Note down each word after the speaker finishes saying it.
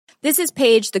This is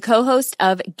Paige, the co-host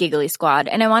of Giggly Squad,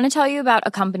 and I want to tell you about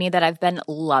a company that I've been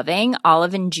loving,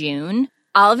 Olive & June.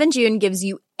 Olive & June gives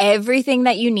you everything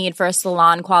that you need for a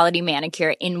salon-quality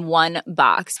manicure in one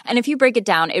box. And if you break it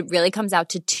down, it really comes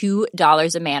out to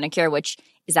 $2 a manicure, which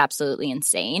is absolutely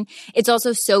insane. It's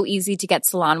also so easy to get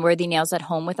salon-worthy nails at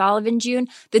home with Olive & June.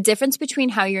 The difference between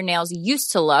how your nails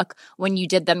used to look when you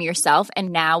did them yourself and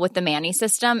now with the Mani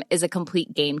system is a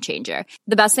complete game changer.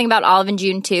 The best thing about Olive &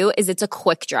 June, too, is it's a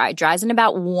quick dry. Dries in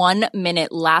about 1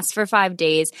 minute, lasts for 5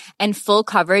 days, and full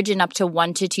coverage in up to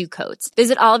 1 to 2 coats.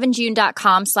 Visit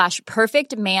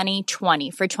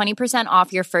oliveandjune.com/perfectmani20 for 20%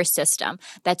 off your first system.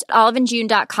 That's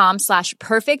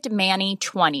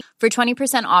oliveandjune.com/perfectmani20 for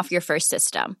 20% off your first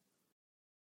system.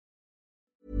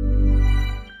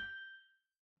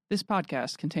 This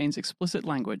podcast contains explicit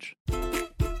language.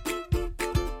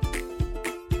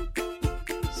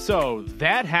 So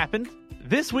that happened.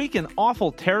 This week, an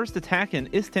awful terrorist attack in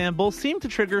Istanbul seemed to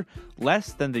trigger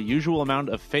less than the usual amount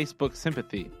of Facebook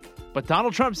sympathy. But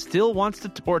Donald Trump still wants to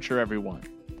torture everyone.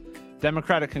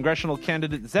 Democratic congressional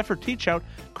candidate Zephyr Teachout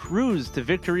cruised to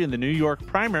victory in the New York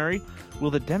primary. Will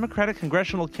the Democratic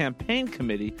Congressional Campaign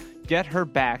Committee get her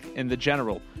back in the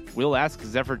general? We'll ask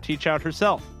Zephyr Teachout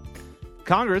herself.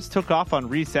 Congress took off on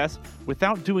recess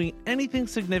without doing anything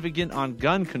significant on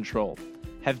gun control.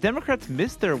 Have Democrats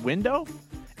missed their window?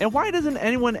 And why doesn't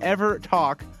anyone ever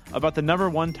talk about the number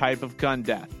one type of gun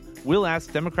death? We'll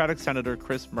ask Democratic Senator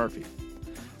Chris Murphy.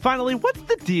 Finally, what's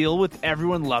the deal with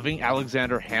everyone loving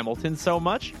Alexander Hamilton so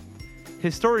much?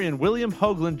 Historian William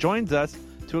Hoagland joins us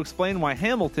to explain why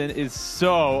Hamilton is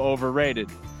so overrated.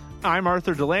 I'm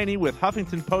Arthur Delaney with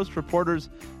Huffington Post reporters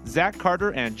Zach Carter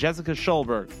and Jessica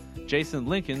Schulberg. Jason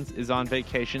Linkins is on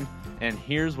vacation, and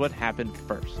here's what happened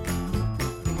first.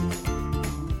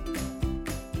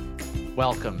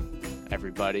 Welcome,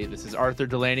 everybody. This is Arthur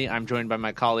Delaney. I'm joined by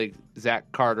my colleague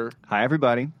Zach Carter. Hi,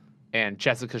 everybody. And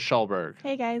Jessica Schulberg.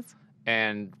 Hey, guys.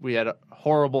 And we had a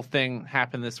horrible thing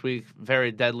happen this week,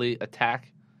 very deadly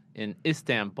attack in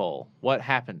Istanbul. What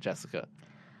happened, Jessica?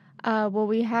 Well,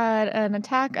 we had an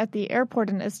attack at the airport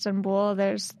in Istanbul.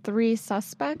 There's 3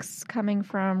 suspects coming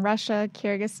from Russia,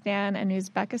 Kyrgyzstan, and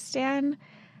Uzbekistan.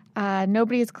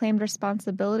 Nobody has claimed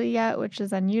responsibility yet, which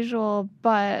is unusual,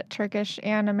 but Turkish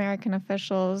and American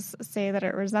officials say that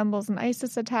it resembles an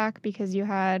ISIS attack because you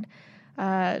had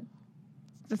the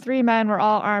 3 men were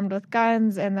all armed with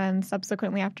guns, and then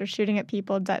subsequently, after shooting at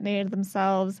people, detonated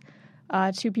themselves.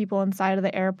 2 people inside of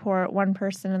the airport, 1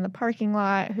 person in the parking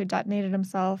lot who detonated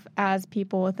himself as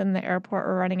people within the airport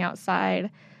were running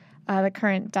outside. The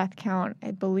current death count,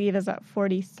 I believe, is at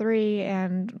 43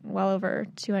 and well over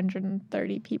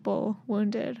 230 people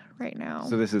wounded right now.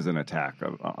 So this is an attack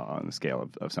on the scale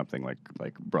of something like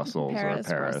Brussels or Paris.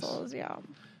 Brussels, yeah.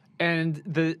 And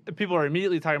the people are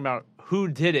immediately talking about who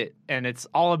did it, and it's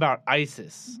all about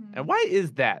ISIS. Mm-hmm. And why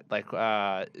is that?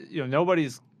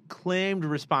 Nobody's claimed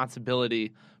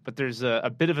responsibility, but there's a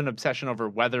bit of an obsession over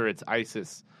whether it's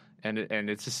ISIS, and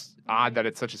it's just odd that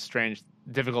it's such a strange,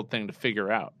 difficult thing to figure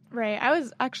out. Right. I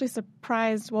was actually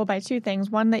surprised, by 2 things.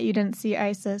 One, that you didn't see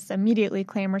ISIS immediately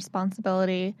claim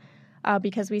responsibility,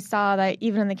 because we saw that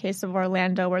even in the case of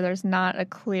Orlando, where there's not a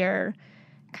clear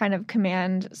kind of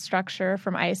command structure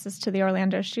from ISIS to the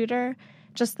Orlando shooter,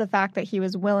 just the fact that he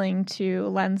was willing to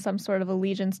lend some sort of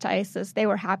allegiance to ISIS, they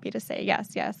were happy to say,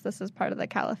 yes, this is part of the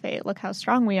caliphate. Look how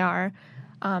strong we are.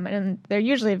 And they're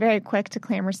usually very quick to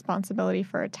claim responsibility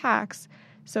for attacks.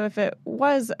 So if it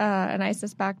was an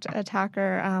ISIS-backed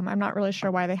attacker, I'm not really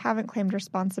sure why they haven't claimed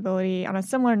responsibility. On a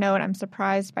similar note, I'm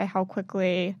surprised by how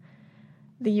quickly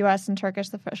the U.S. and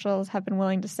Turkish officials have been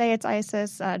willing to say it's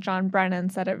ISIS. John Brennan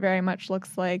said it very much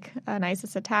looks like an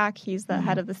ISIS attack. He's the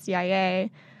head of the CIA.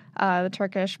 The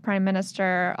Turkish prime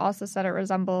minister also said it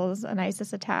resembles an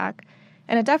ISIS attack.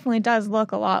 And it definitely does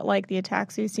look a lot like the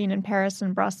attacks we've seen in Paris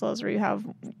and Brussels, where you have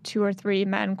 2 or 3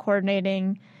 men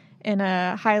coordinating in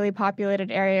a highly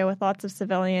populated area with lots of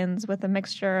civilians, with a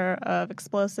mixture of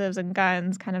explosives and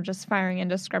guns, kind of just firing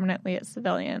indiscriminately at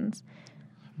civilians.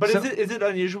 But is it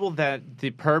unusual that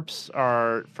the perps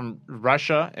are from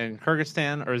Russia and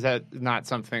Kyrgyzstan, or is that not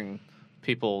something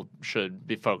people should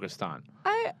be focused on?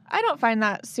 I don't find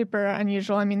that super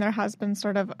unusual. I mean, there has been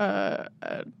sort of a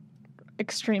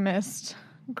extremist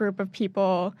group of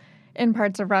people in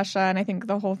parts of Russia, and I think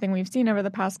the whole thing we've seen over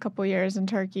the past couple years in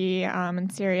Turkey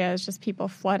and Syria is just people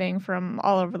flooding from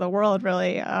all over the world,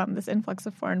 really, this influx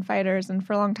of foreign fighters. And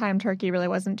for a long time, Turkey really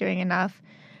wasn't doing enough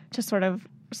to sort of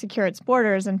secure its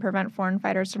borders and prevent foreign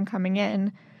fighters from coming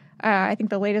in. I think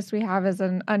the latest we have is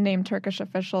an unnamed Turkish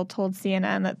official told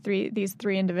CNN that these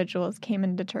three individuals came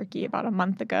into Turkey about a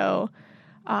month ago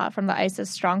from the ISIS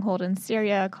stronghold in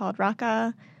Syria called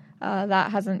Raqqa.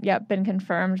 That hasn't yet been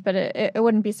confirmed, but it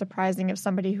wouldn't be surprising if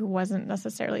somebody who wasn't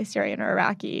necessarily Syrian or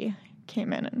Iraqi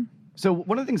came in. So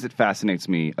one of the things that fascinates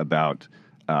me about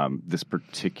this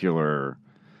particular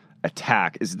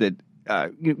attack is that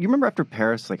you remember after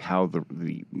Paris, like how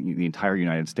the entire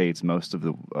United States, most of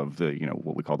the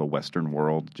what we call the Western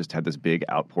world, just had this big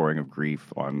outpouring of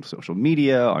grief on social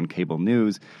media, on cable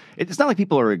news. It's not like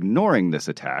people are ignoring this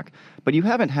attack, but you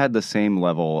haven't had the same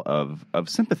level of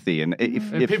sympathy. And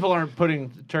if people aren't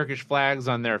putting Turkish flags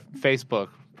on their Facebook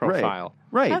profile,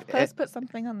 right? HuffPost put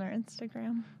something on their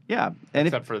Instagram. Yeah, and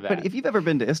except for that. But if you've ever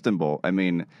been to Istanbul, I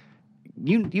mean.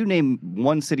 You name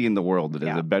one city in the world that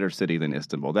is a better city than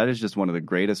Istanbul. That is just one of the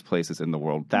greatest places in the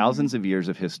world. Thousands of years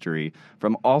of history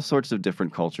from all sorts of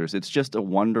different cultures. It's just a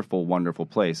wonderful, wonderful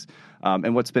place.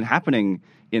 And what's been happening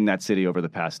in that city over the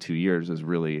past 2 years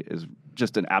is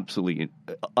just an absolutely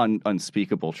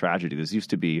unspeakable tragedy. This used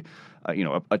to be,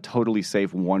 a totally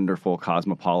safe, wonderful,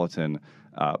 cosmopolitan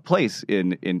place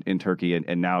in Turkey,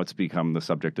 and now it's become the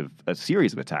subject of a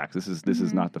series of attacks. This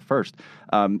is not the first.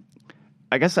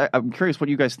 I guess I'm curious what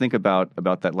you guys think about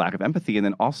that lack of empathy, and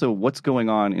then also what's going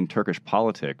on in Turkish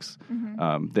politics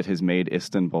that has made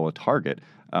Istanbul a target.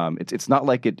 It's not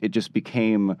like it just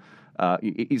became.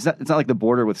 It's not like the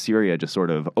border with Syria just sort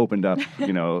of opened up,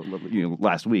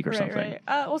 last week or something. Right.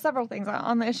 Well, several things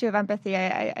on the issue of empathy.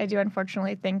 I do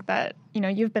unfortunately think that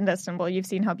you've been to Istanbul, you've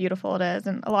seen how beautiful it is,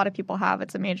 and a lot of people have.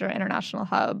 It's a major international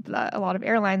hub that a lot of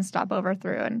airlines stop over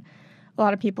through, and a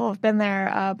lot of people have been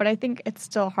there, but I think it's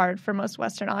still hard for most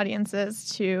Western audiences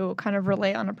to kind of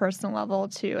relate on a personal level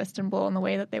to Istanbul in the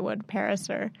way that they would Paris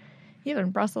or even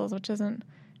Brussels, which isn't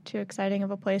too exciting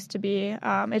of a place to be.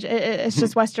 It's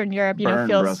just Western Europe,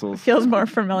 feels more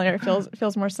familiar,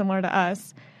 feels more similar to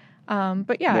us.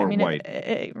 But yeah, more I mean, white.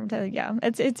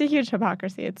 It's a huge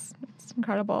hypocrisy. It's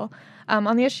incredible.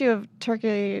 On the issue of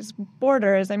Turkey's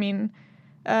borders, I mean.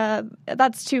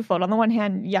 That's twofold. On the one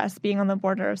hand, yes, being on the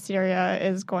border of Syria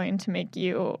is going to make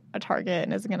you a target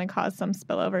and is going to cause some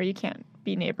spillover. You can't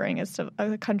be neighboring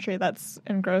a country that's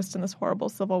engrossed in this horrible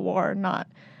civil war, not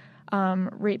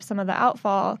reap some of the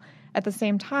outfall. At the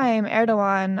same time,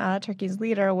 Erdogan, Turkey's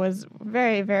leader, was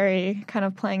very, very kind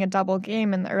of playing a double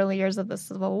game in the early years of the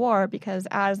civil war, because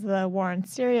as the war in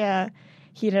Syria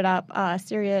heated up,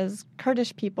 Syria's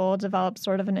Kurdish people developed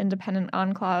sort of an independent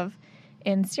enclave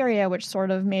in Syria, which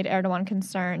sort of made Erdogan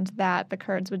concerned that the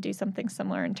Kurds would do something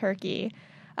similar in Turkey.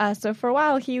 So for a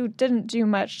while, he didn't do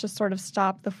much to sort of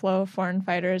stop the flow of foreign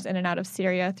fighters in and out of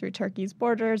Syria through Turkey's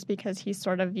borders, because he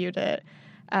sort of viewed it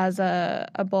as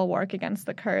a bulwark against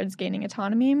the Kurds gaining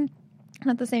autonomy. And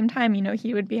at the same time,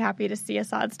 he would be happy to see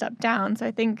Assad step down. So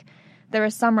I think there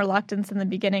was some reluctance in the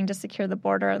beginning to secure the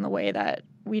border in the way that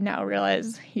we now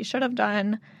realize he should have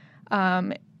done.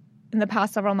 In the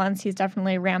past several months, he's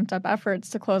definitely ramped up efforts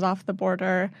to close off the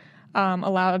border,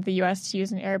 allowed the U.S. to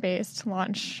use an airbase to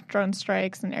launch drone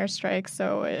strikes and airstrikes.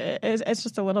 So it's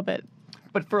just a little bit.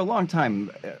 But for a long time,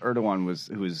 Erdogan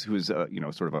who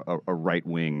was sort of a right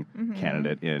wing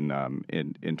candidate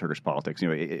in Turkish politics.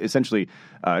 Essentially,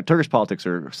 Turkish politics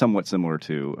are somewhat similar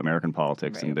to American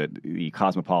politics, in that the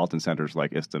cosmopolitan centers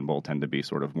like Istanbul tend to be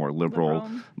sort of more liberal.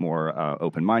 More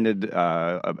open minded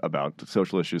about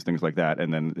social issues, things like that,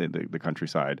 and then the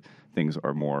countryside things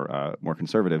are more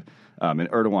conservative. And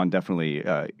Erdogan definitely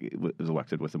was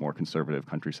elected with a more conservative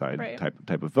countryside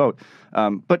type of vote.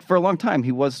 But for a long time,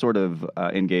 he was sort of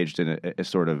engaged in a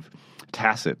sort of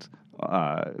tacit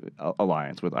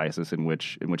alliance with ISIS, in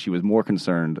which he was more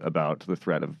concerned about the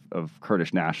threat of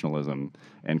Kurdish nationalism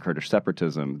and Kurdish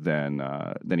separatism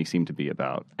than he seemed to be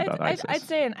about ISIS. I'd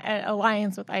say an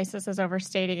alliance with ISIS is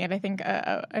overstating it. I think,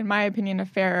 in my opinion, a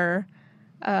fairer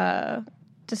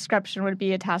description would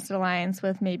be a tacit alliance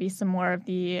with maybe some more of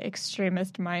the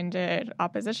extremist-minded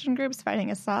opposition groups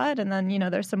fighting Assad, and then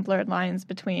there's some blurred lines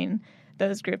between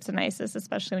those groups and ISIS,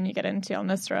 especially when you get into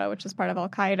al-Nusra, which is part of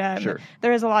al-Qaeda. Sure.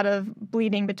 There is a lot of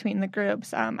bleeding between the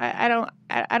groups. I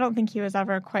don't think he was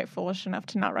ever quite foolish enough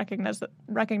to not recognize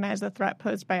the threat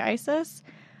posed by ISIS.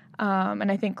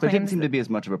 And I think claims. But it didn't seem to be as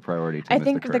much of a priority to I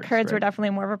think the Kurds were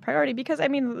definitely more of a priority, because, I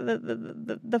mean,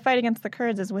 the fight against the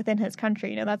Kurds is within his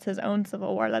country. That's his own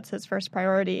civil war. That's his first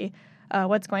priority.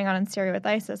 What's going on in Syria with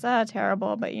ISIS?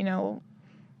 Terrible. But,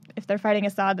 if they're fighting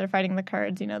Assad, they're fighting the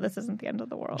Kurds. This isn't the end of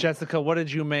the world. Jessica, what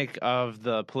did you make of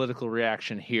the political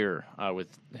reaction here with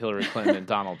Hillary Clinton and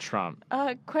Donald Trump?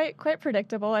 Quite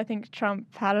predictable. I think Trump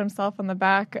patted himself on the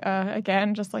back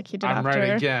again, just like he did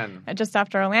just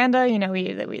after Orlando.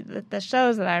 This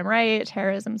shows that I'm right.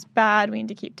 Terrorism's bad. We need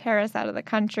to keep terrorists out of the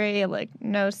country.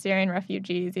 No Syrian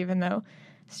refugees, even though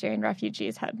Syrian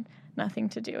refugees had nothing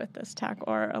to do with this attack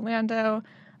or Orlando.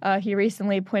 He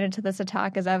recently pointed to this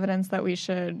attack as evidence that we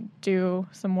should do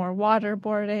some more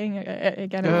waterboarding.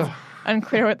 Again, it's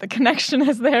unclear what the connection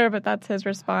is there, but that's his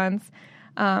response.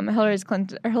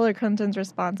 Hillary Clinton's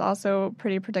response also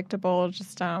pretty predictable,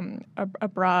 just a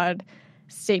broad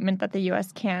statement that the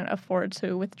U.S. can't afford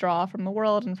to withdraw from the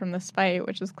world and from this fight,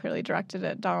 which is clearly directed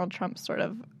at Donald Trump's sort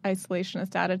of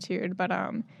isolationist attitude. But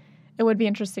it would be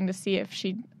interesting to see if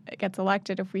she gets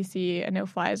elected, if we see a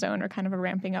no-fly zone or kind of a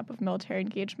ramping up of military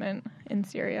engagement in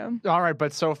Syria. All right,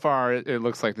 but so far it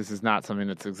looks like this is not something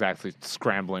that's exactly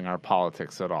scrambling our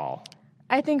politics at all.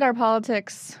 I think our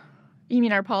politics... You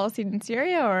mean our policy in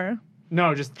Syria or...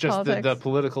 No, just the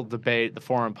political debate, the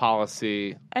foreign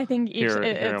policy. I think here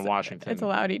in Washington. It's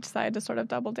allowed each side to sort of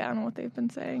double down on what they've been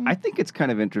saying. I think it's kind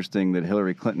of interesting that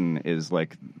Hillary Clinton is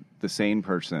like the sane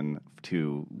person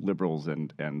to liberals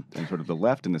and sort of the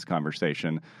left in this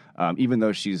conversation, even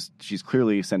though she's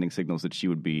clearly sending signals that she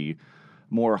would be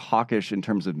more hawkish in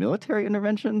terms of military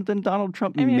intervention than Donald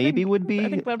Trump would be. I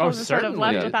think liberals are sort of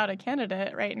left without a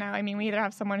candidate right now. I mean, we either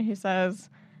have someone who says,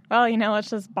 well, let's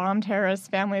just bomb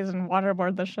terrorist families and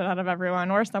waterboard the shit out of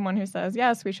everyone, or someone who says,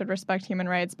 yes, we should respect human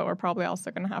rights, but we're probably also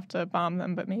going to have to bomb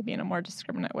them, but maybe in a more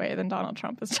discriminate way than Donald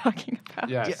Trump is talking about.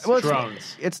 Yes,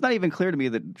 drones. It's not even clear to me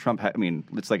that Trump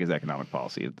it's like his economic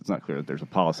policy. It's not clear that there's a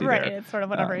policy there. Right, it's sort of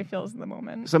whatever he feels in the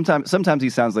moment. Sometimes he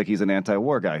sounds like he's an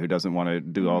anti-war guy who doesn't want to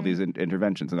do all these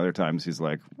interventions, and other times he's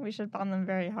like... We should bomb them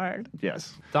very hard.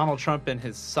 Yes. Donald Trump and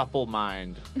his supple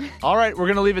mind. All right, we're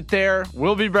going to leave it there.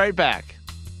 We'll be right back.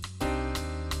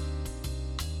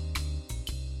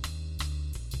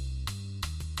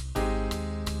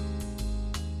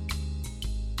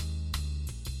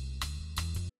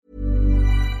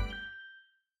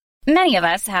 Many of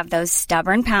us have those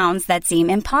stubborn pounds that seem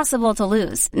impossible to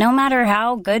lose, no matter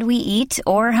how good we eat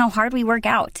or how hard we work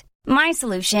out. My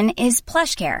solution is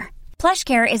PlushCare.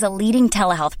 PlushCare is a leading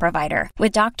telehealth provider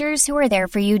with doctors who are there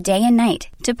for you day and night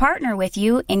to partner with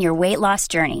you in your weight loss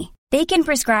journey. They can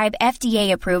prescribe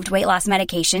FDA-approved weight loss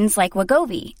medications like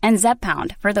Wegovy and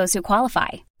Zepbound for those who qualify.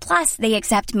 Plus, they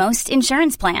accept most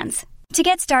insurance plans. To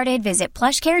get started, visit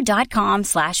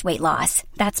plushcare.com/weightloss.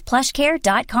 That's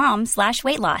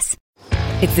plushcare.com/weightloss.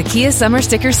 It's the Kia Summer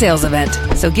Sticker Sales Event,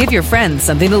 so give your friends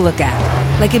something to look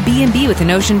at. Like a B&B with an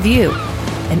ocean view,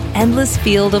 an endless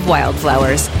field of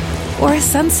wildflowers, or a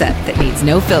sunset that needs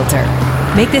no filter.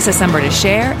 Make this a summer to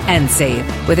share and save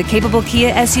with a capable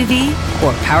Kia SUV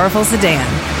or powerful sedan.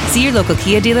 See your local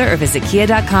Kia dealer or visit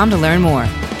kia.com to learn more.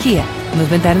 Kia,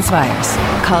 movement that inspires.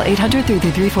 Call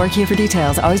 800-3334-KIA for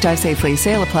details. Always drive safely.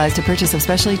 Sale applies to purchase of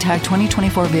specially tagged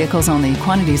 2024 vehicles only.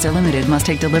 Quantities are limited. Must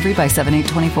take delivery by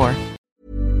 7/8/24.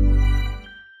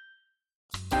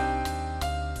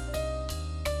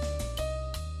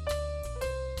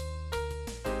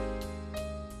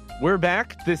 We're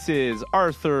back. This is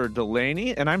Arthur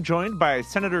Delaney, and I'm joined by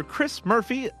Senator Chris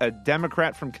Murphy, a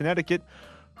Democrat from Connecticut,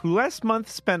 who last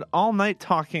month spent all night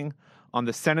talking on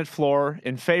the Senate floor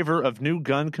in favor of new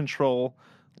gun control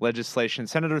legislation.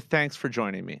 Senator, thanks for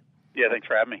joining me. Yeah, thanks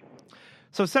for having me.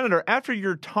 So, Senator, after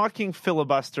your talking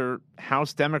filibuster,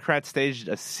 House Democrats staged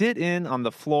a sit-in on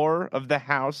the floor of the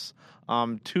House,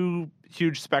 two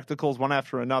huge spectacles, one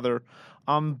after another.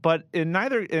 But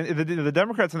the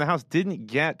Democrats in the House didn't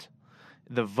get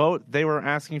the vote they were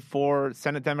asking for.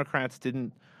 Senate Democrats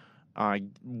didn't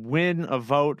win a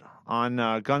vote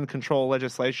on gun control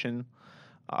legislation.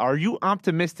 Are you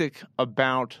optimistic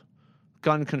about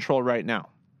gun control right now?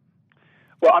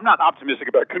 Well, I'm not optimistic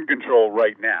about gun control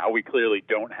right now. We clearly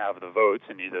don't have the votes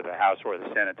in either the House or the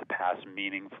Senate to pass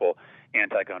meaningful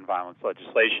anti-gun violence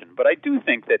legislation. But I do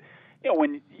think that,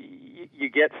 when you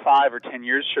get 5 or 10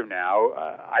 years from now,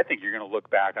 I think you're going to look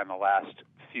back on the last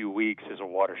few weeks as a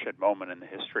watershed moment in the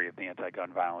history of the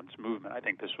anti-gun violence movement. I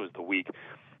think this was the week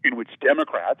in which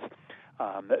Democrats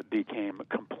became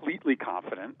completely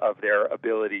confident of their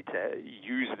ability to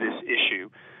use this issue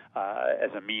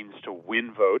as a means to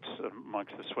win votes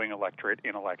amongst the swing electorate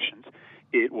in elections.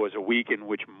 It was a week in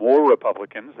which more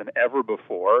Republicans than ever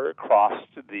before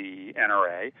crossed the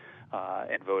NRA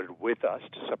and voted with us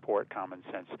to support common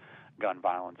sense gun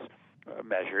violence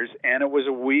measures. And it was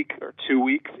a week or 2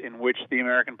 weeks in which the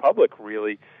American public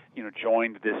really,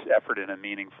 joined this effort in a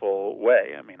meaningful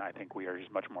way. I mean, I think we are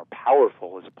just much more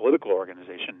powerful as a political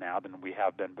organization now than we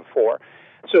have been before.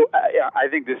 So I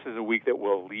think this is a week that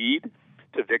will lead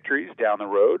to victories down the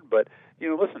road. But,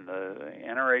 listen, the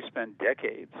NRA spent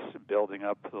decades building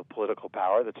up the political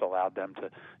power that's allowed them to,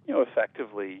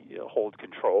 effectively hold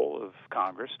control of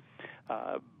Congress.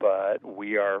 But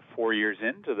we are 4 years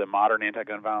into the modern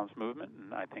anti-gun violence movement,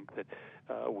 and I think that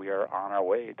we are on our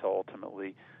way to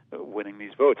ultimately winning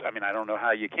these votes. I mean, I don't know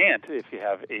how you can't if you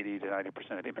have 80 to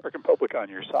 90% of the American public on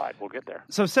your side. We'll get there.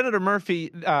 So, Senator Murphy,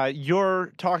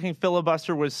 your talking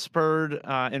filibuster was spurred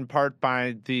in part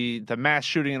by the mass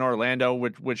shooting in Orlando,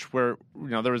 which where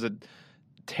there was a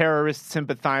terrorist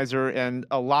sympathizer, and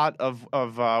a lot of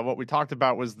what we talked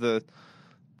about was the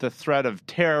threat of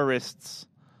terrorists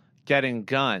getting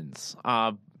guns.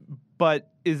 But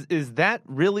is that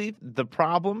really the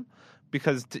problem?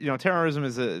 Because terrorism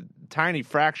is a tiny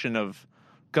fraction of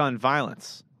gun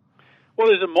violence. Well,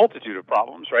 there's a multitude of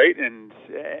problems, right? And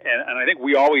I think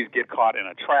we always get caught in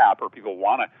a trap, or people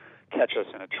want to catch us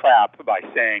in a trap by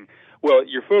saying, well,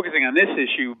 you're focusing on this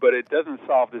issue, but it doesn't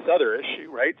solve this other issue,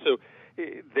 right? So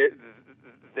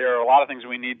there are a lot of things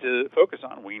we need to focus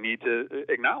on. We need to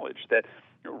acknowledge that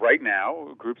right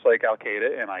now, groups like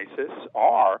Al-Qaeda and ISIS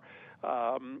are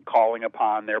calling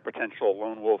upon their potential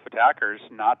lone wolf attackers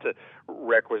not to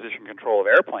requisition control of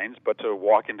airplanes, but to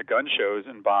walk into gun shows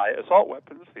and buy assault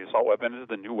weapons. The assault weapon is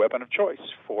the new weapon of choice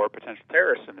for potential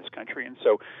terrorists in this country, and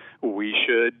so we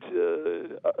should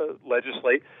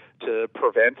legislate to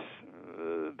prevent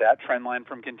that trend line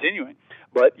from continuing.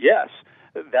 But yes,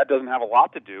 that doesn't have a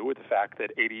lot to do with the fact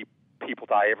that 80 people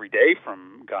die every day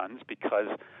from guns because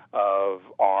of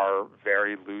our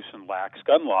very loose and lax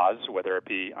gun laws, whether it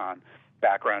be on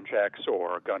background checks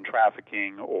or gun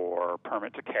trafficking or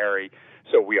permit to carry.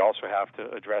 So we also have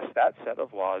to address that set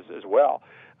of laws as well.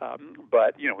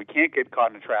 But, we can't get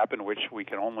caught in a trap in which we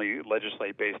can only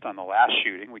legislate based on the last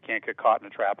shooting. We can't get caught in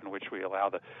a trap in which we allow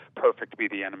the perfect to be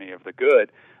the enemy of the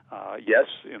good. Yes,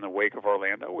 in the wake of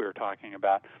Orlando, we were talking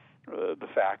about the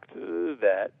fact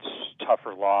that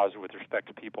tougher laws with respect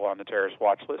to people on the terrorist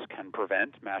watch list can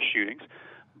prevent mass shootings.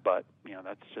 But,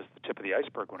 that's just the tip of the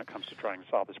iceberg when it comes to trying to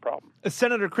solve this problem.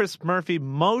 Senator Chris Murphy,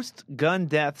 most gun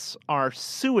deaths are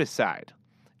suicide.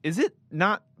 Is it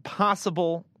not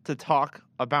possible to talk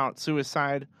about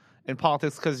suicide in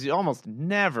politics because you almost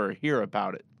never hear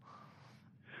about it?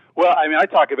 Well, I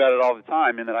talk about it all the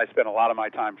time, in that I spend a lot of my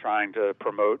time trying to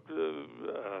promote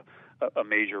a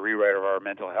major rewrite of our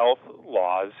mental health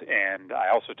laws, and I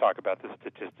also talk about the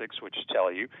statistics which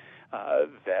tell you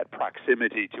that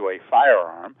proximity to a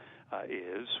firearm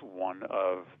is one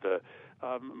of the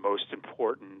most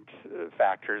important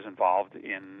factors involved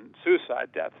in suicide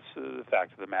deaths. The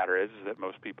fact of the matter is that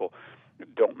most people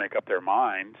don't make up their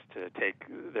minds to take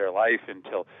their life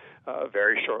until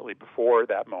very shortly before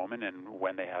that moment, and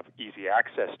when they have easy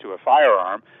access to a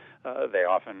firearm, they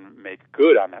often make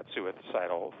good on that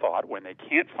suicidal thought. When they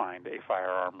can't find a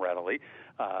firearm readily,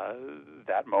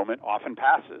 that moment often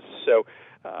passes. So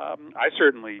I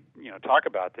certainly, talk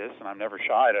about this, and I'm never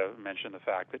shy to mention the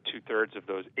fact that 2/3 of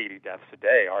those 80 deaths a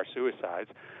day are suicides.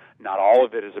 Not all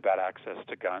of it is about access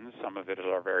to guns. Some of it is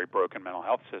our very broken mental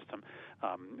health system.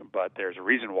 But there's a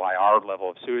reason why our level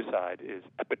of suicide is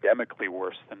epidemically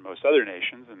worse than most other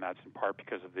nations, and that's in part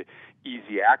because of the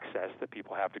easy access that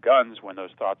people have to guns when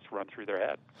those thoughts run through their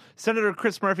head. Senator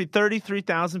Chris Murphy,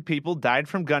 33,000 people died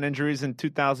from gun injuries in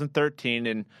 2013,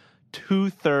 and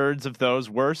 2/3 of those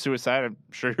were suicide. I'm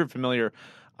sure you're familiar.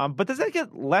 But does that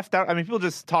get left out? People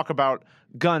just talk about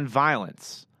gun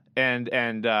violence and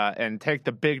take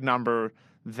the big number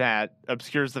that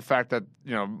obscures the fact that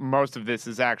most of this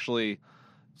is actually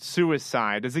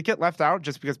suicide. Does it get left out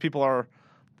just because people are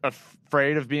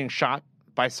afraid of being shot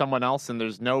by someone else, and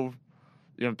there's no,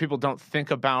 people don't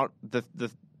think about the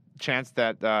chance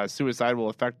that suicide will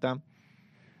affect them?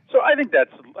 So I think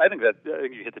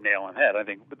you hit the nail on the head. I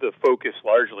think the focus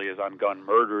largely is on gun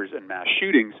murders and mass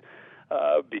shootings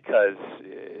because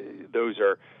those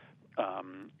are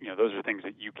things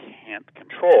that you can't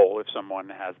control. If someone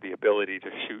has the ability to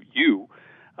shoot you,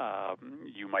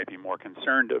 you might be more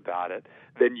concerned about it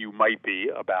than you might be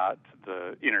about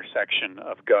the intersection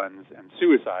of guns and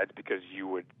suicides, because you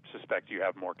would suspect you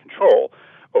have more control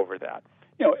over that.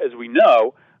 As we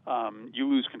know, you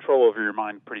lose control over your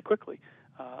mind pretty quickly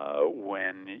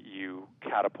when you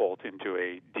catapult into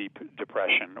a deep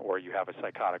depression or you have a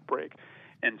psychotic break.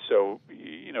 And so,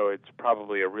 it's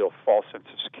probably a real false sense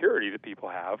of security that people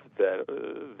have that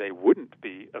they wouldn't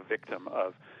be a victim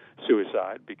of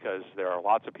suicide, because there are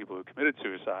lots of people who committed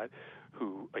suicide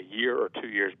who a year or 2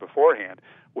 years beforehand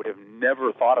would have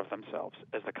never thought of themselves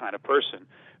as the kind of person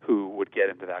who would get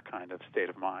into that kind of state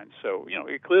of mind. So,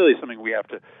 it clearly is something we have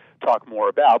to talk more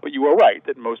about. But you are right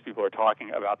that most people are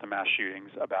talking about the mass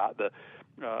shootings, about the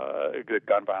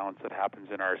gun violence that happens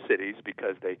in our cities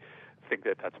because they think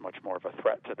that that's much more of a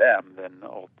threat to them than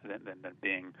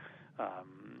being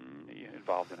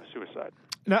involved in a suicide.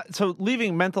 Now, so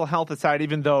leaving mental health aside,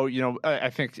 even though, I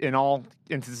think in all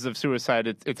instances of suicide,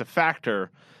 it's a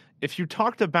factor. If you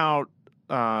talked about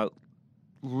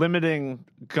limiting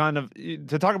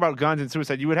to talk about guns and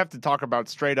suicide, you would have to talk about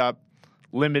straight up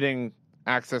limiting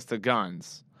access to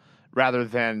guns rather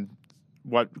than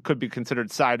what could be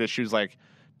considered side issues like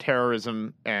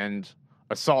terrorism and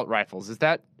assault rifles. Is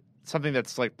that something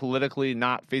that's like politically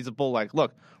not feasible? Like,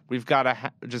 look, we've got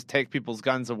to just take people's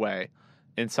guns away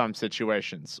in some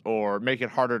situations, or make it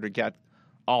harder to get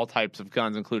all types of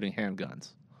guns, including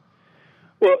handguns?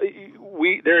 Well,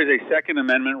 there is a Second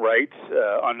Amendment right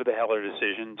under the Heller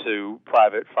decision to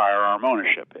private firearm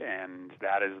ownership, and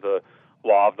that is the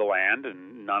law of the land,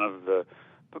 and none of the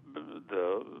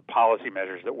policy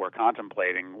measures that we're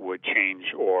contemplating would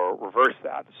change or reverse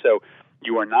that. So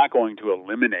you are not going to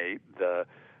eliminate the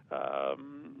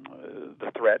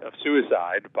threat of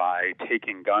suicide by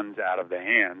taking guns out of the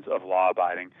hands of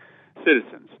law-abiding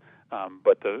citizens.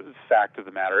 But the fact of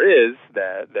the matter is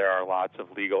that there are lots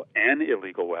of legal and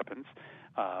illegal weapons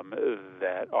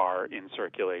that are in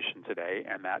circulation today,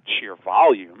 and that sheer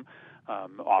volume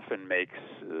often makes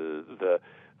the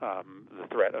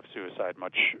threat of suicide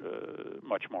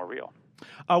much more real.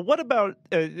 What about,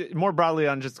 more broadly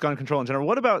on just gun control in general,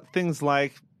 what about things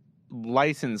like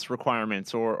license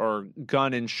requirements or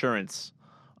gun insurance?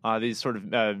 These sort of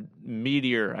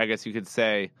meatier, I guess you could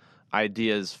say,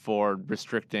 ideas for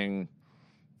restricting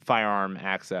firearm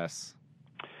access?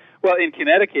 Well, in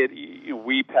Connecticut,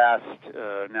 we passed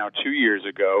now 2 years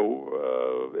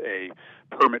ago a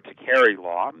permit to carry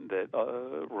law that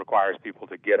requires people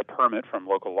to get a permit from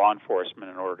local law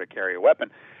enforcement in order to carry a weapon,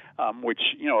 which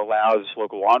allows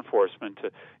local law enforcement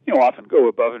to often go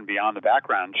above and beyond the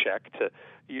background check to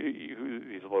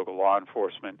these local law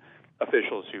enforcement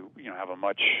officials who have a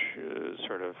much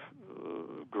sort of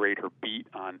greater beat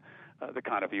on the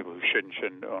kind of people who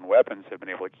shouldn't own weapons have been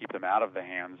able to keep them out of the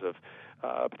hands of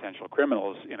potential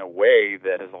criminals in a way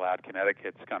that has allowed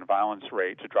Connecticut's gun violence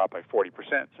rate to drop by 40%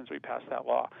 since we passed that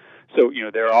law. So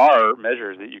there are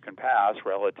measures that you can pass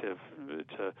relative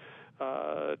to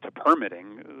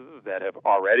permitting that have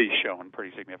already shown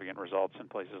pretty significant results in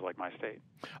places like my state.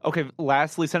 Okay,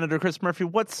 lastly, Senator Chris Murphy,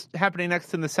 what's happening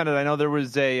next in the Senate? I know there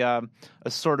was a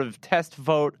sort of test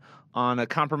vote on a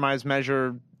compromise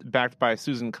measure backed by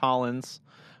Susan Collins.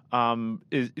 Do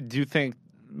you think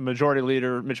Majority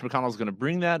Leader Mitch McConnell is going to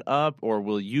bring that up, or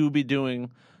will you be doing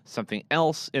something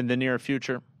else in the near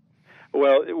future?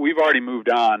 Well, we've already moved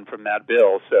on from that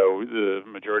bill, so the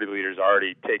Majority Leader's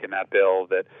already taken that bill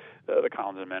that the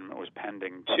Collins Amendment was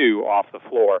pending to off the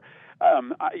floor.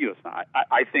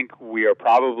 I think we are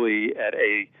probably at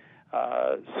a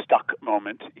stuck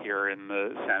moment here in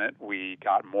the Senate. We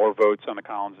got more votes on the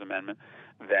Collins Amendment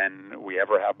than we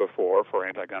ever have before for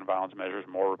anti-gun violence measures.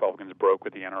 More Republicans broke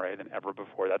with the NRA than ever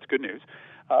before. That's good news.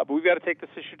 But we've got to take this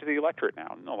issue to the electorate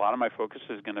now. And a lot of my focus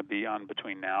is going to be on,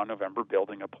 between now and November,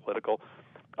 building a political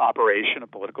operation, a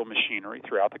political machinery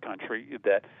throughout the country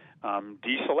that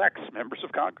deselects members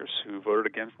of Congress who voted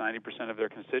against 90% of their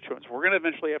constituents. We're going to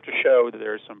eventually have to show that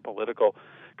there are some political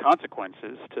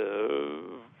consequences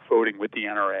to voting with the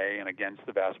NRA and against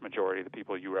the vast majority of the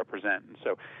people you represent. And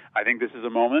so I think this is a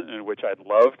moment in which I'd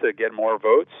love to get more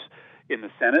votes in the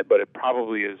Senate, but it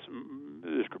probably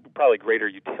there's probably greater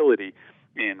utility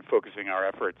in focusing our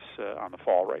efforts on the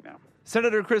fall right now.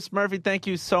 Senator Chris Murphy, thank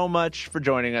you so much for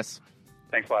joining us.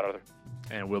 Thanks a lot, Arthur.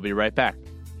 And we'll be right back.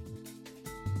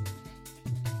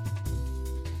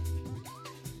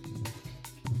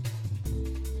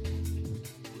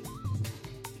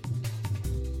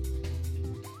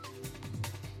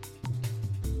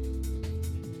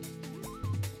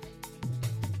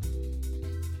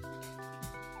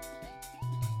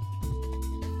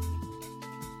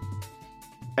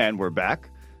 And we're back.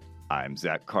 I'm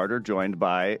Zach Carter, joined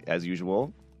by, as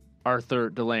usual,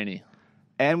 Arthur Delaney.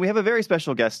 And we have a very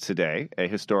special guest today, a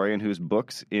historian whose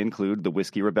books include The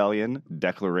Whiskey Rebellion,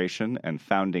 Declaration, and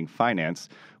Founding Finance,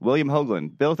 William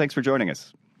Hoagland. Bill, thanks for joining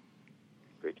us.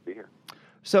 Great to be here.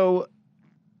 So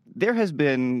there has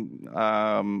been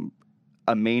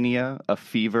a mania, a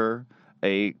fever,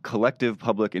 a collective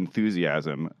public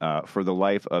enthusiasm for the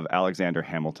life of Alexander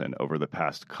Hamilton over the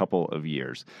past couple of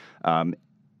years.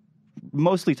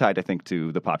 Mostly tied, I think,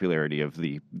 to the popularity of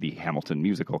the Hamilton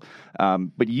musical.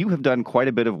 But you have done quite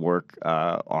a bit of work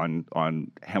on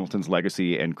Hamilton's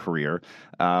legacy and career,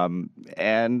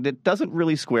 and it doesn't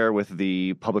really square with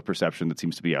the public perception that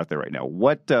seems to be out there right now.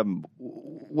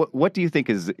 What do you think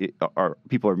are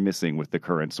people are missing with the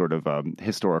current sort of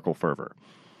historical fervor?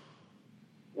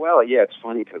 Well, yeah, it's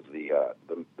funny because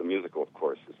the musical, of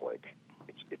course, is like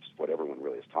it's what everyone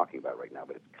really is talking about right now.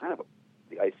 But it's kind of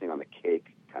the icing on the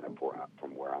cake, kind of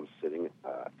from where I'm sitting,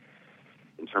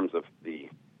 in terms of the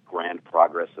grand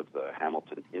progress of the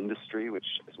Hamilton industry, which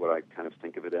is what I kind of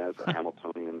think of it as.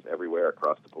 Hamiltonians everywhere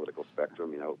across the political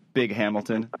spectrum, Big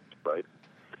Hamilton. Right.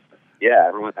 Yeah,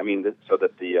 everyone. I mean, so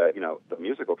that the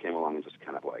musical came along and just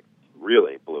kind of like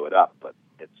really blew it up. But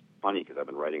it's funny because I've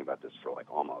been writing about this for like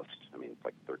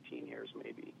 13 years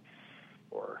maybe,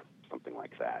 or something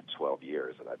like that, 12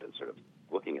 years that I've been sort of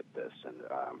looking at this. And,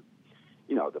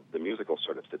 the musical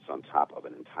sort of sits on top of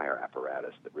an entire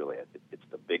apparatus that really, it's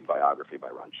the big biography by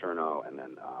Ron Chernow, and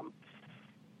then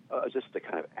just the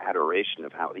kind of adoration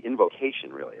of the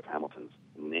invocation, really, of Hamilton's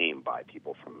name by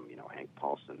people from, Hank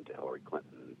Paulson to Hillary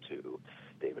Clinton to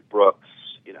David Brooks.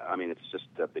 It's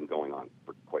just been going on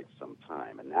for quite some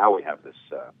time. And now we have this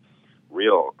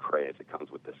real craze that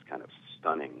comes with this kind of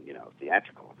stunning,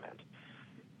 theatrical event.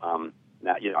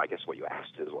 Now, I guess what you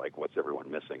asked is, like, what's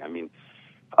everyone missing?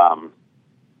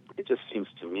 It just seems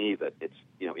to me that it's,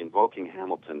 invoking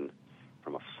Hamilton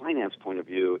from a finance point of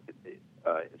view,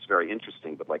 it's very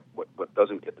interesting, but like what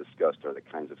doesn't get discussed are the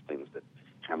kinds of things that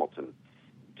Hamilton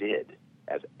did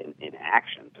as in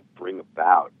action to bring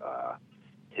about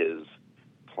his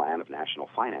plan of national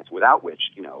finance, without which,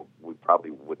 we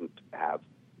probably wouldn't have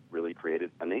really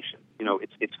created a nation. He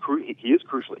is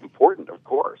crucially important, of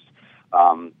course,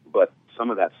 but some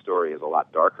of that story is a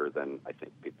lot darker than I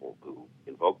think people who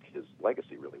invoke his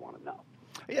legacy really want to know.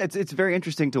 Yeah, it's very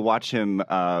interesting to watch him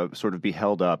sort of be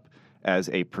held up as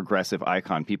a progressive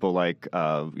icon. People like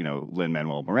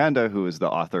Lin-Manuel Miranda, who is the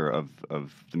author of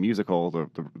the musical, the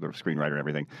screenwriter and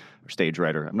everything, or stage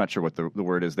writer. I'm not sure what the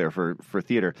word is there for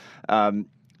theater.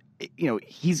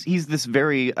 He's this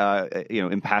very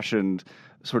impassioned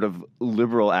sort of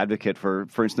liberal advocate for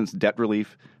instance, debt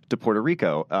relief to Puerto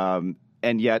Rico.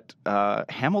 And yet,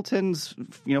 Hamilton's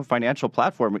financial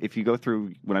platform, if you go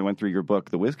through, when I went through your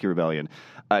book, The Whiskey Rebellion,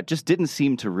 just didn't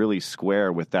seem to really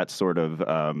square with that sort of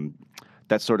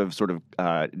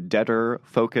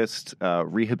debtor-focused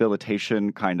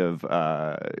rehabilitation kind of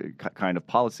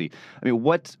policy. I mean,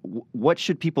 what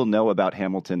should people know about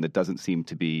Hamilton that doesn't seem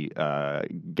to be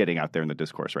getting out there in the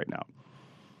discourse right now?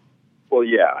 Well,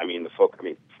 yeah,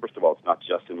 first of all, it's not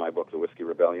just in my book, The Whiskey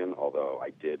Rebellion, although I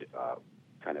did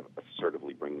kind of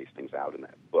assertively bring these things out in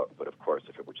that book. But of course,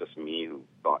 if it were just me who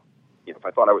thought, if I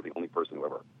thought I was the only person who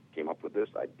ever came up with this,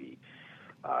 I'd be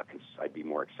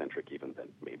more eccentric even than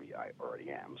maybe I already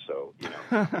am. So,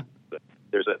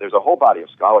 there's a whole body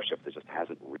of scholarship that just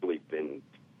hasn't really been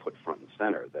put front and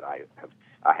center that I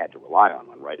had to rely on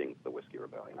when writing The Whiskey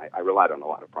Rebellion. I relied on a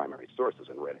lot of primary sources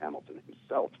and read Hamilton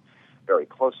himself very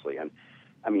closely. And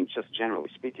just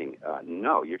generally speaking,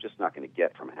 no, you're just not going to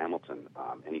get from Hamilton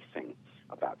anything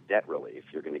about debt relief.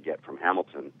 You're going to get from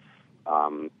Hamilton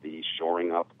the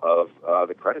shoring up of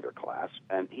the creditor class,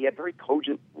 and he had very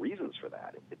cogent reasons for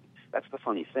that. That's the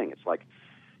funny thing. It's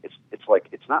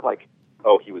not like,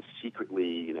 oh, he was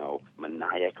secretly,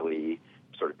 maniacally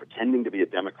sort of pretending to be a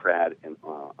Democrat and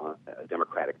a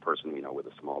Democratic person, with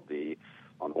a small d,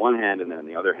 on the one hand, and then on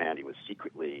the other hand, he was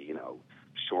secretly,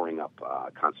 shoring up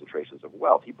concentrations of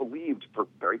wealth. He believed, for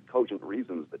very cogent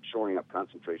reasons, that shoring up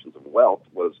concentrations of wealth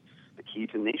was the key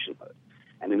to nationhood.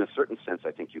 And in a certain sense,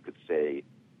 I think you could say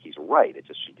he's right. It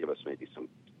just should give us maybe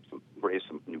raise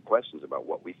some new questions about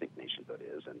what we think nationhood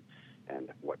is and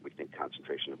what we think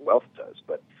concentration of wealth does.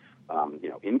 But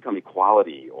income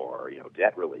equality or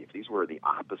debt relief, these were the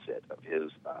opposite of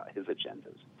his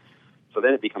agendas. So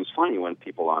then it becomes funny when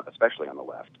people, especially on the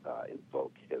left,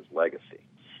 invoke his legacy.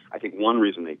 I think one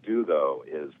reason they do, though,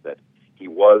 is that he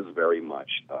was very much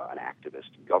an activist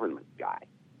government guy.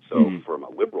 So from a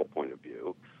liberal point of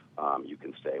view, you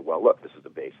can say, well, look, this is the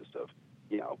basis of,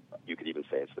 you could even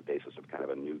say it's the basis of kind of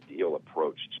a New Deal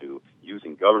approach to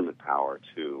using government power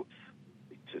to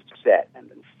set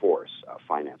and enforce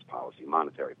finance policy,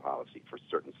 monetary policy for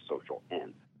certain social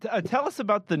ends. Tell us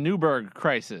about the Newburgh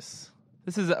crisis.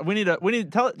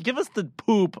 Give us the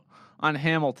poop on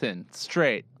Hamilton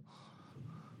straight.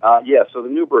 So the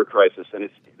Newburgh crisis, and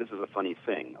this is a funny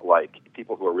thing, like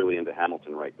people who are really into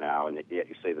Hamilton right now, and yet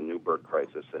you say the Newburgh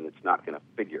crisis, and it's not going to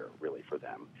figure really for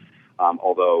them.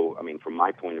 Although, from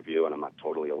my point of view, and I'm not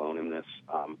totally alone in this,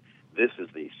 this is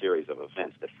the series of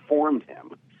events that formed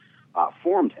him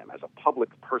as a public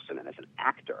person and as an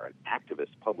actor, an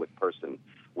activist public person,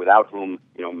 without whom,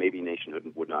 maybe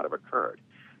nationhood would not have occurred.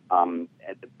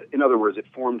 In other words, it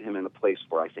formed him in the place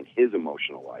where I think his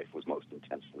emotional life was most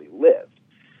intensely lived.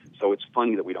 So it's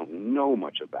funny that we don't know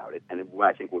much about it. And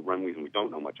I think one reason we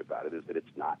don't know much about it is that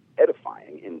it's not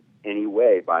edifying in any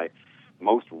way by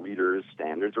most readers'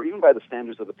 standards, or even by the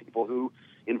standards of the people who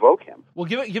invoke him. Well,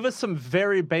 give us some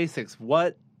very basics.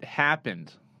 What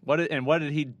happened? What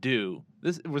did he do?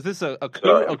 Was this a coup?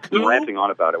 Sorry, a coup? I'm ranting on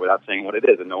about it without saying what it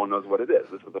is, and no one knows what it is.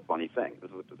 This is a funny thing.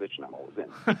 This is a position I'm always in,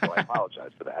 so I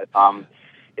apologize for that.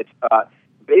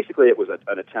 Basically, it was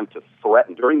an attempt to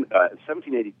threaten during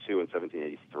 1782 and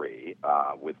 1783,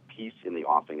 with peace in the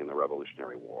offing in the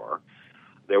Revolutionary War.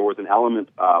 There was an element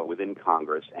within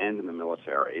Congress and in the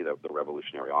military, the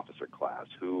revolutionary officer class,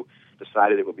 who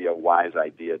decided it would be a wise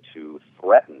idea to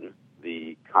threaten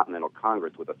the Continental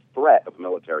Congress with a threat of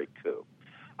military coup.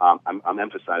 I'm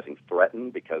emphasizing threaten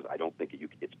because I don't think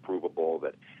it's provable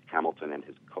that Hamilton and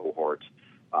his cohort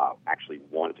actually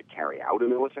wanted to carry out a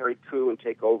military coup and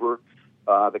take over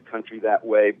the country that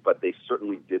way, but they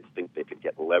certainly did think they could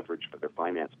get leverage for their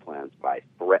finance plans by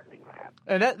threatening that.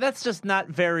 And that's just not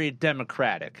very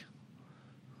democratic.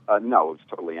 No, it's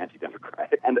totally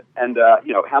anti-democratic. And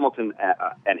Hamilton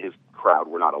and his crowd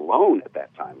were not alone at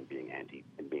that time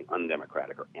in being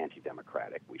undemocratic or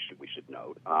anti-democratic. We should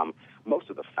note. Most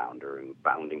of the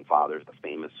founding fathers, the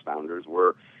famous founders,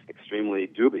 were extremely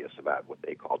dubious about what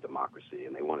they called democracy,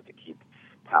 and they wanted to keep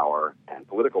power and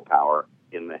political power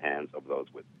in the hands of those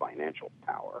with financial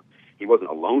power. He wasn't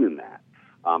alone in that,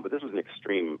 but this was an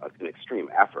extreme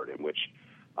effort in which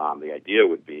the idea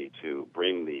would be to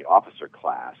bring the officer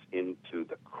class into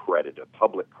the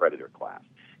public creditor class,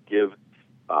 give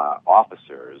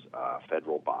officers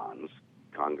federal bonds,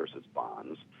 Congress's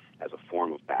bonds, as a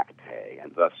form of back pay,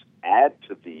 and thus add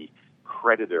to the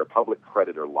public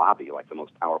creditor lobby, like the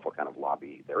most powerful kind of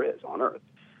lobby there is on earth,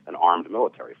 an armed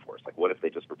military force. Like, what if they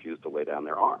just refused to lay down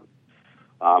their arms?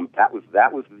 That was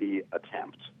the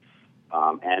attempt,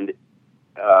 and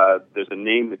there's a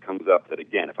name that comes up that,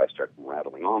 again, if I start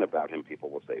rattling on about him, people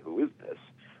will say, who is this?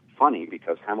 Funny,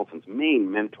 because Hamilton's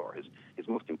main mentor, his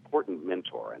most important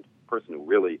mentor, and the person who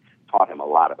really taught him a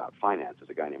lot about finance, is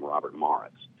a guy named Robert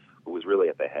Morris, who was really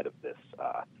at the head of this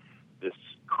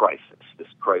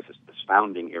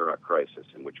founding era crisis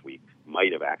in which we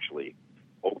might have actually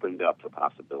opened up the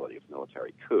possibility of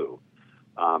military coup.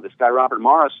 This guy, Robert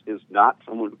Morris, is not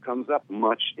someone who comes up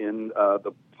much in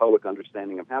the public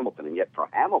understanding of Hamilton, and yet for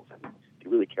Hamilton, if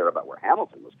you really care about where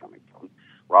Hamilton was coming from,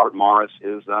 Robert Morris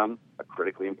is a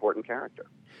critically important character.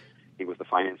 He was the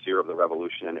financier of the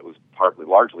Revolution, and it was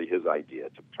largely his idea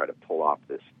to try to pull off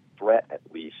this threat, at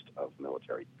least, of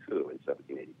military coup in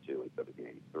 1782 and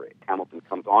 1783. Hamilton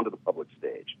comes onto the public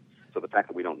stage, so the fact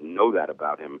that we don't know that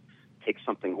about him takes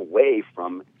something away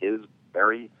from his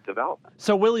very development.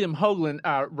 So William Hoagland,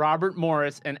 Robert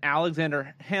Morris, and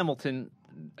Alexander Hamilton,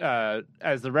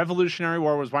 as the Revolutionary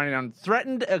War was winding down,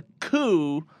 threatened a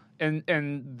coup, and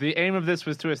the aim of this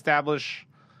was to establish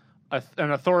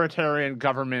an authoritarian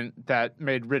government that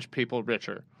made rich people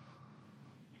richer.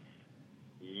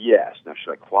 Yes. Now,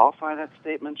 should I qualify that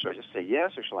statement? Should I just say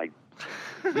yes, or should I?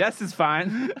 Yes is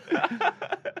fine.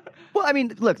 Well, I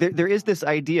mean, look, there is this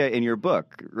idea in your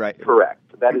book, right? Correct.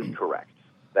 That is correct.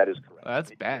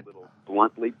 That's bad. A little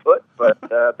bluntly put, but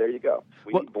there you go.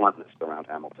 We need bluntness around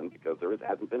Hamilton because there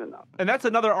hasn't been enough. And that's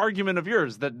another argument of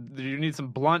yours, that you need some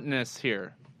bluntness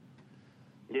here.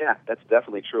 Yeah, that's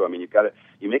definitely true. I mean,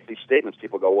 you make these statements,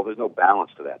 people go, well, there's no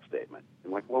balance to that statement.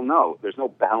 I'm like, well, no, there's no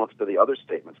balance to the other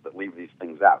statements that leave these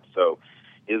things out. So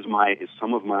is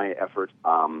some of my effort,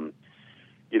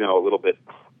 a little bit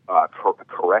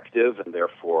corrective and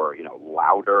therefore,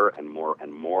 louder and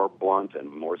more blunt and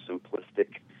more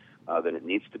simplistic than it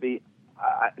needs to be?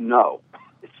 No,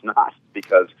 it's not,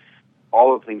 because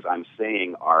all of the things I'm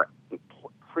saying are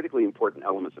critically important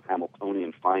elements of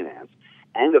Hamiltonian finance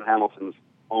and of Hamilton's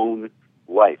own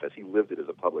life as he lived it as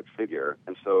a public figure.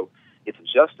 And so it's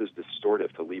just as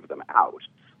distortive to leave them out.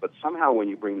 But somehow when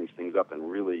you bring these things up and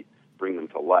really bring them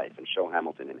to life and show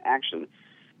Hamilton in action,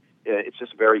 it's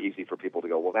just very easy for people to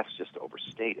go, well, that's just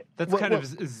overstated. That's kind of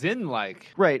Zen-like.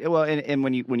 Right. Well, and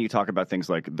when you talk about things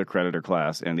like the creditor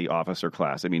class and the officer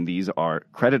class, I mean,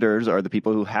 creditors are the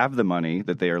people who have the money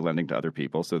that they are lending to other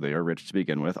people, so they are rich to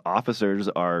begin with. Officers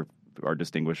are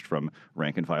distinguished from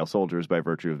rank-and-file soldiers by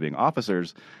virtue of being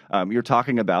officers. You're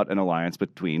talking about an alliance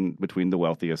between the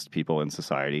wealthiest people in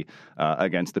society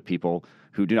against the people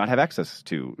who do not have access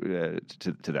to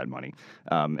that money,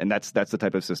 and that's the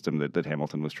type of system that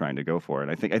Hamilton was trying to go for. And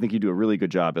I think you do a really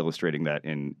good job illustrating that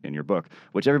in your book,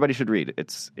 which everybody should read.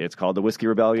 It's called The Whiskey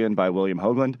Rebellion by William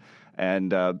Hoagland. And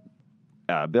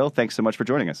Bill, thanks so much for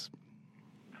joining us.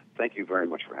 Thank you very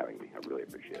much for having me. I really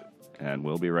appreciate it. And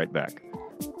we'll be right back.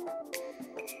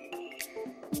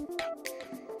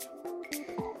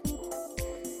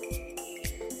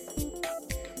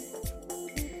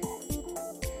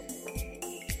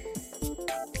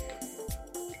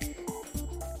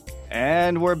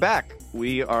 And we're back.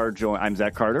 We are joined. I'm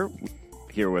Zach Carter,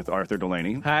 here with Arthur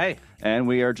Delaney. Hi. And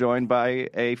we are joined by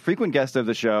a frequent guest of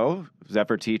the show,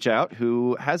 Zephyr Teachout,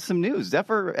 who has some news.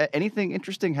 Zephyr, anything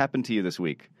interesting happened to you this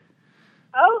week?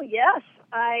 Oh, yes.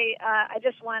 I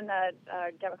just won the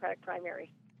Democratic primary.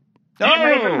 Oh!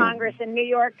 Primary for Congress in New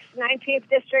York's 19th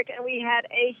district, and we had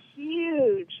a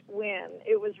huge win.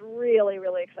 It was really,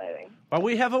 really exciting. Well,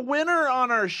 we have a winner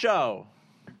on our show.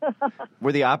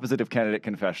 We're the opposite of candidate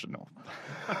confessional.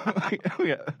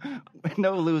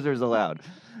 No losers allowed.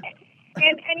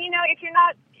 And you know,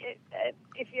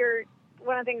 if you're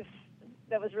one of the things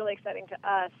that was really exciting to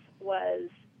us was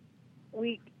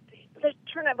the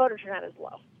voter turnout is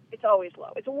low. It's always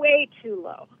low. It's way too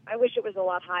low. I wish it was a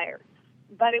lot higher,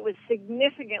 but it was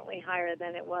significantly higher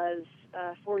than it was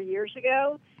 4 years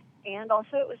ago. And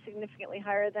also it was significantly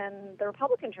higher than the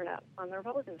Republican turnout on the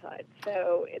Republican side.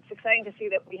 So it's exciting to see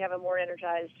that we have a more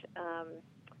energized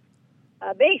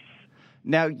base.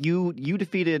 Now, you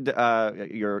defeated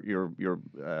your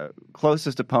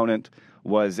closest opponent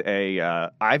was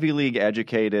a Ivy League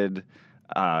educated,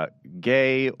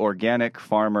 gay, organic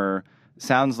farmer.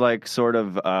 Sounds like sort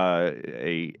of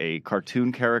a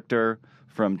cartoon character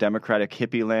from Democratic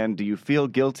hippie land. Do you feel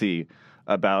guilty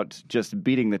about just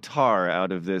beating the tar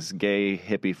out of this gay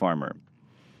hippie farmer?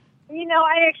 You know,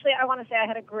 I want to say I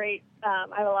had a great. I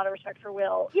have a lot of respect for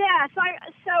Will. Yeah,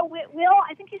 so Will,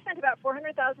 I think he spent about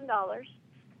 $400,000,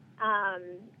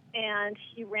 and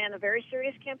he ran a very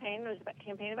serious campaign. It was a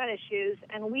campaign about issues,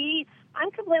 and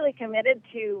I'm completely committed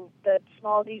to the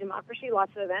small D democracy,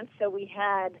 lots of events. So we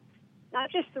had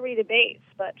not just 3 debates,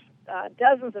 but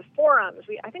dozens of forums.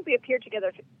 I think we appeared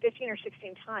together 15 or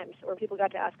 16 times where people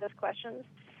got to ask us questions.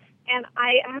 And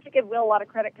I have to give Will a lot of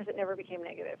credit because it never became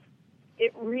negative.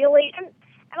 It really, and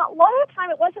a lot of the time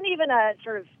it wasn't even a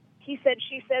sort of he said,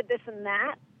 she said, this and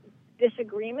that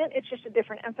disagreement. It's just a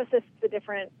different emphasis, a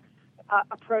different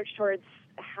approach towards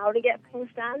how to get things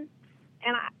done.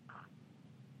 And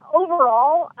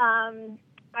overall,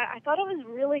 I thought it was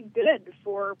really good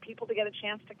for people to get a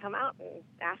chance to come out and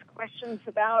ask questions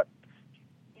about,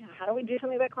 how do we do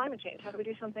something about climate change? How do we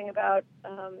do something about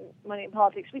money in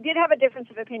politics? We did have a difference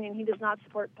of opinion. He does not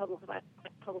support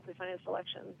publicly financed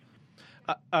elections.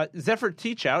 Zephyr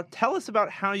Teachout, tell us about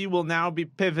how you will now be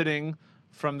pivoting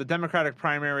from the Democratic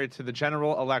primary to the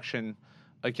general election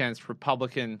against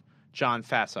Republican John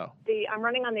Faso. I'm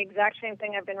running on the exact same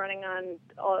thing I've been running on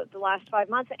the last 5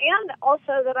 months, and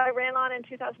also that I ran on in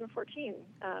 2014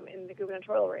 in the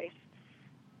gubernatorial race.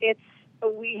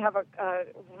 We have a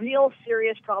real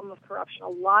serious problem of corruption. A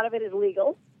lot of it is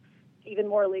legal, even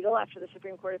more legal after the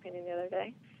Supreme Court opinion the other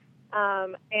day,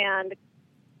 and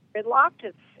gridlocked.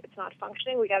 It's not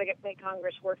functioning. We got to make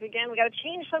Congress work again. We got to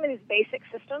change some of these basic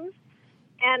systems,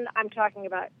 and I'm talking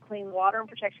about clean water and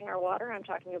protecting our water. I'm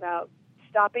talking about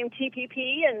stopping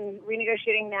TPP and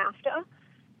renegotiating NAFTA,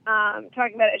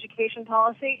 talking about education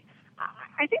policy.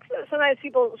 I think that sometimes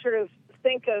people sort of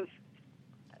think of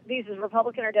these as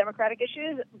Republican or Democratic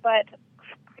issues, but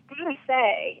I gotta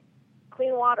say,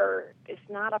 clean water is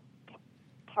not a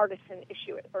partisan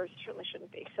issue, or it certainly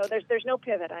shouldn't be. So there's no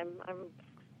pivot. I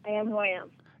am who I am.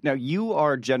 Now, you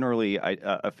are generally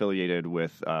affiliated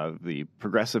with the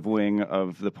progressive wing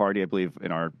of the party. I believe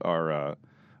in our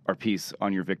piece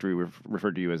on your victory, we've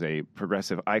referred to you as a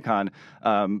progressive icon.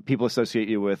 People associate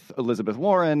you with Elizabeth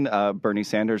Warren. Bernie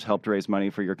Sanders helped raise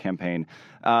money for your campaign.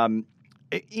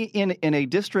 In a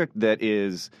district that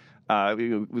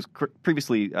was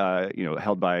previously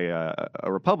held by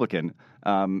a Republican,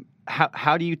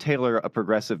 how do you tailor a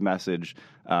progressive message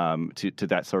to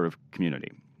that sort of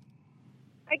community?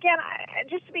 Again,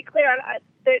 just to be clear,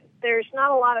 there's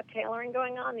not a lot of tailoring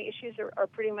going on. The issues are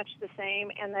pretty much the same.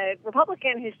 And the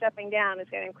Republican who's stepping down is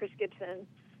a guy named Chris Gibson,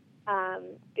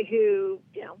 who,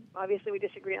 obviously we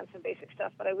disagree on some basic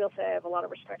stuff, but I will say I have a lot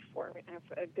of respect for him and I have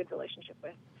a good relationship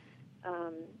with.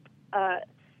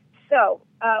 So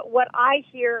what I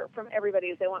hear from everybody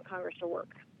is they want Congress to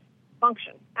work,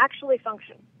 actually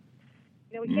function.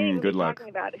 We can't even be talking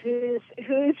about who's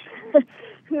 2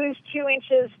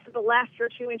 inches to the left or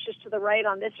 2 inches to the right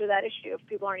on this or that issue if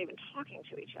people aren't even talking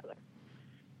to each other.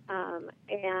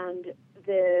 And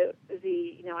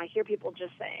I hear people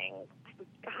just saying, we've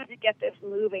got to get this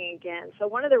moving again. So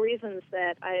one of the reasons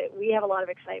that we have a lot of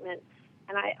excitement,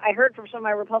 and I heard from some of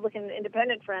my Republican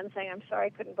independent friends saying, I'm sorry I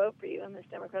couldn't vote for you in this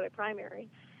Democratic primary,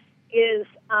 is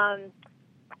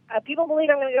people believe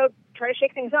I'm going to go try to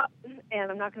shake things up, and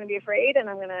I'm not going to be afraid, and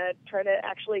I'm going to try to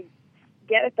actually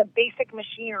get at the basic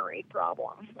machinery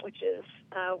problem, which is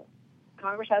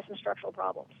Congress has some structural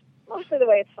problems, mostly the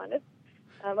way it's funded,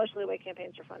 mostly the way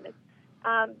campaigns are funded.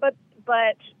 But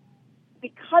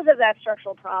because of that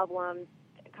structural problem,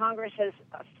 Congress has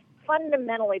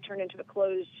fundamentally turned into a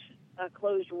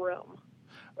closed room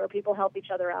where people help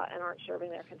each other out and aren't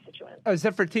serving their constituents.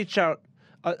 Zephyr Teachout,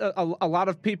 a lot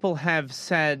of people have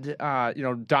said,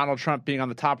 Donald Trump being on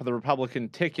the top of the Republican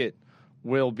ticket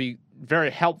will be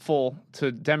very helpful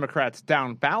to Democrats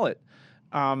down ballot.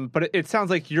 But it sounds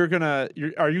like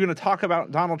are you gonna talk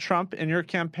about Donald Trump in your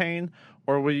campaign,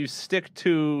 or will you stick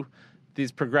to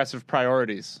these progressive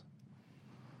priorities?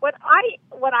 What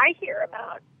I hear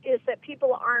about is that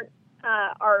people are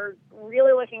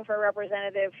really looking for a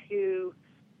representative who,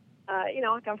 I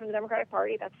come from the Democratic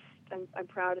Party. I'm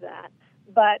proud of that,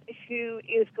 but who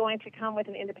is going to come with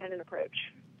an independent approach.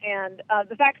 And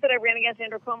the fact that I ran against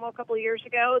Andrew Cuomo a couple of years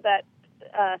ago, that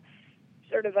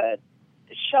sort of a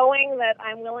showing that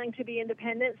I'm willing to be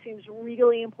independent seems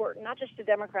really important, not just to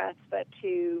Democrats, but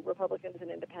to Republicans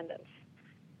and independents,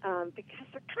 because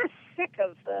they're kind of sick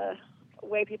of the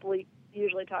way people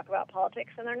usually talk about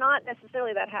politics, and they're not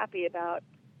necessarily that happy about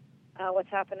what's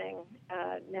happening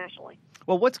nationally.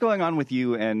 Well, what's going on with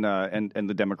you and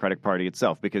the Democratic Party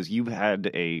itself? Because you've had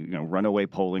a runaway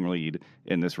polling lead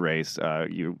in this race.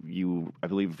 You I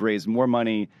believe raised more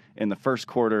money in the first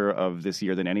quarter of this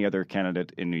year than any other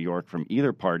candidate in New York from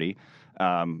either party,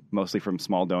 mostly from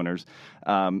small donors.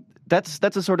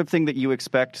 That's a sort of thing that you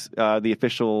expect the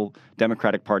official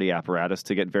Democratic Party apparatus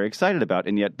to get very excited about,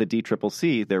 and yet the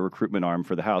DCCC, their recruitment arm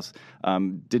for the House,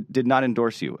 did not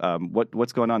endorse you.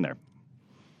 What's going on there?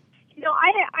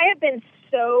 I have been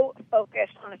so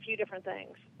focused on a few different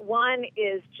things. One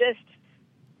is just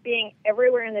being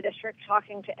everywhere in the district,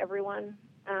 talking to everyone,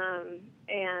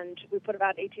 and we put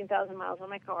about 18,000 miles on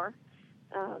my car.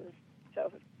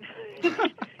 So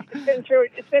it's been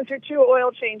through 2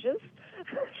 oil changes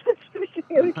since the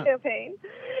beginning of the campaign,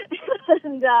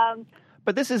 and.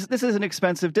 But this is an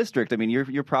expensive district. I mean,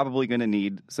 you're probably going to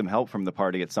need some help from the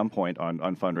party at some point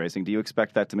on fundraising. Do you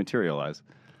expect that to materialize?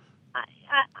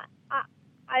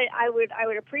 I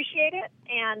would appreciate it,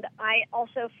 and I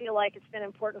also feel like it's been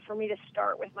important for me to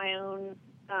start with my own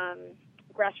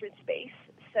grassroots base.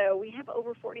 So we have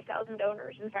over 40,000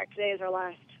 donors. In fact, today is our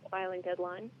last filing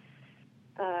deadline,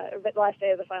 but last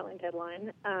day of the filing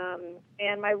deadline.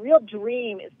 And my real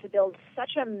dream is to build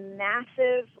such a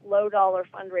massive, low-dollar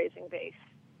fundraising base.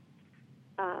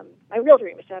 My real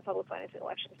dream is to have public financing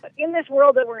elections. But in this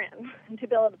world that we're in, to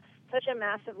build such a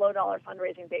massive, low-dollar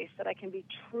fundraising base that I can be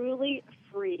truly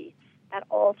free at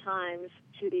all times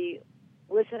to be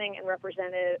listening and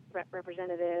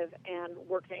representative and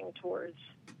working towards,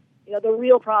 the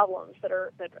real problems that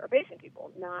are facing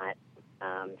people, not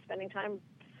spending time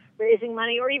raising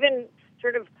money or even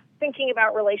sort of thinking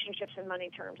about relationships in money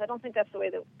terms. I don't think that's the way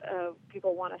that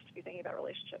people want us to be thinking about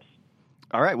relationships.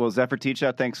 All right. Well, Zephyr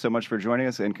Teachout, thanks so much for joining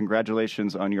us, and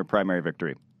congratulations on your primary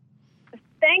victory.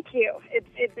 Thank you. It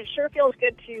sure feels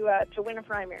good to win a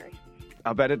primary.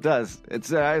 I'll bet it does. It's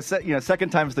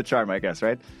second time's the charm, I guess,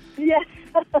 right? Yes.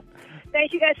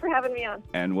 Thank you guys for having me on.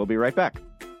 And we'll be right back.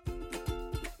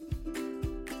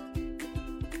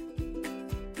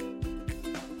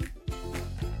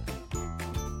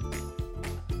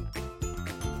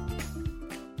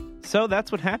 So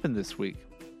that's what happened this week.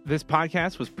 This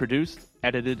podcast was produced,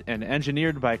 edited, and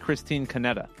engineered by Christine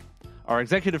Canetta. Our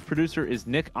executive producer is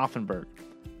Nick Offenberg.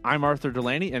 I'm Arthur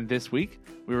Delaney, and this week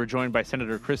we were joined by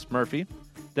Senator Chris Murphy,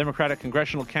 Democratic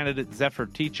congressional candidate Zephyr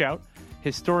Teachout,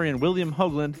 historian William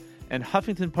Hoagland, and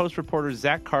Huffington Post reporters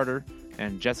Zach Carter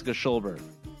and Jessica Schulberg.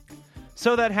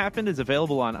 So That Happened is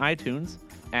available on iTunes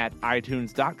at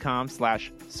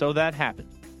itunes.com/SoThatHappened.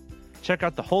 Check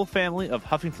out the whole family of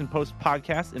Huffington Post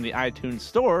podcasts in the iTunes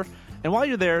store, and while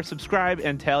you're there, subscribe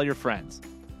and tell your friends.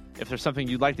 If there's something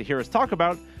you'd like to hear us talk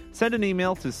about, send an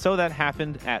email to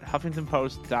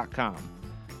sothathappened@huffingtonpost.com.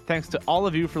 Thanks to all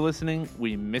of you for listening.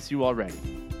 We miss you already.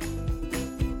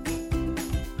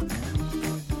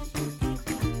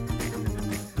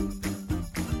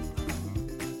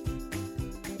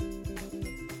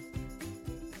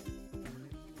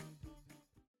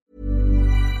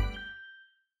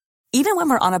 Even when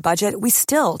we're on a budget, we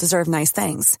still deserve nice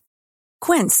things.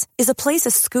 Quince is a place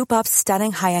to scoop up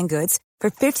stunning high-end goods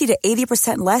for 50 to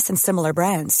 80% less than similar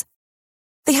brands.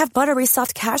 They have buttery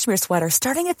soft cashmere sweaters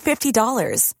starting at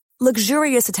 $50,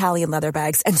 luxurious Italian leather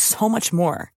bags, and so much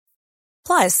more.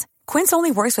 Plus, Quince only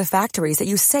works with factories that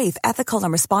use safe, ethical,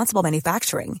 and responsible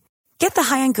manufacturing. Get the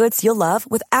high-end goods you'll love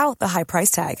without the high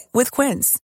price tag with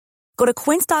Quince. Go to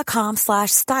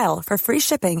quince.com/style for free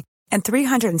shipping and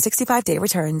 365-day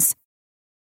returns.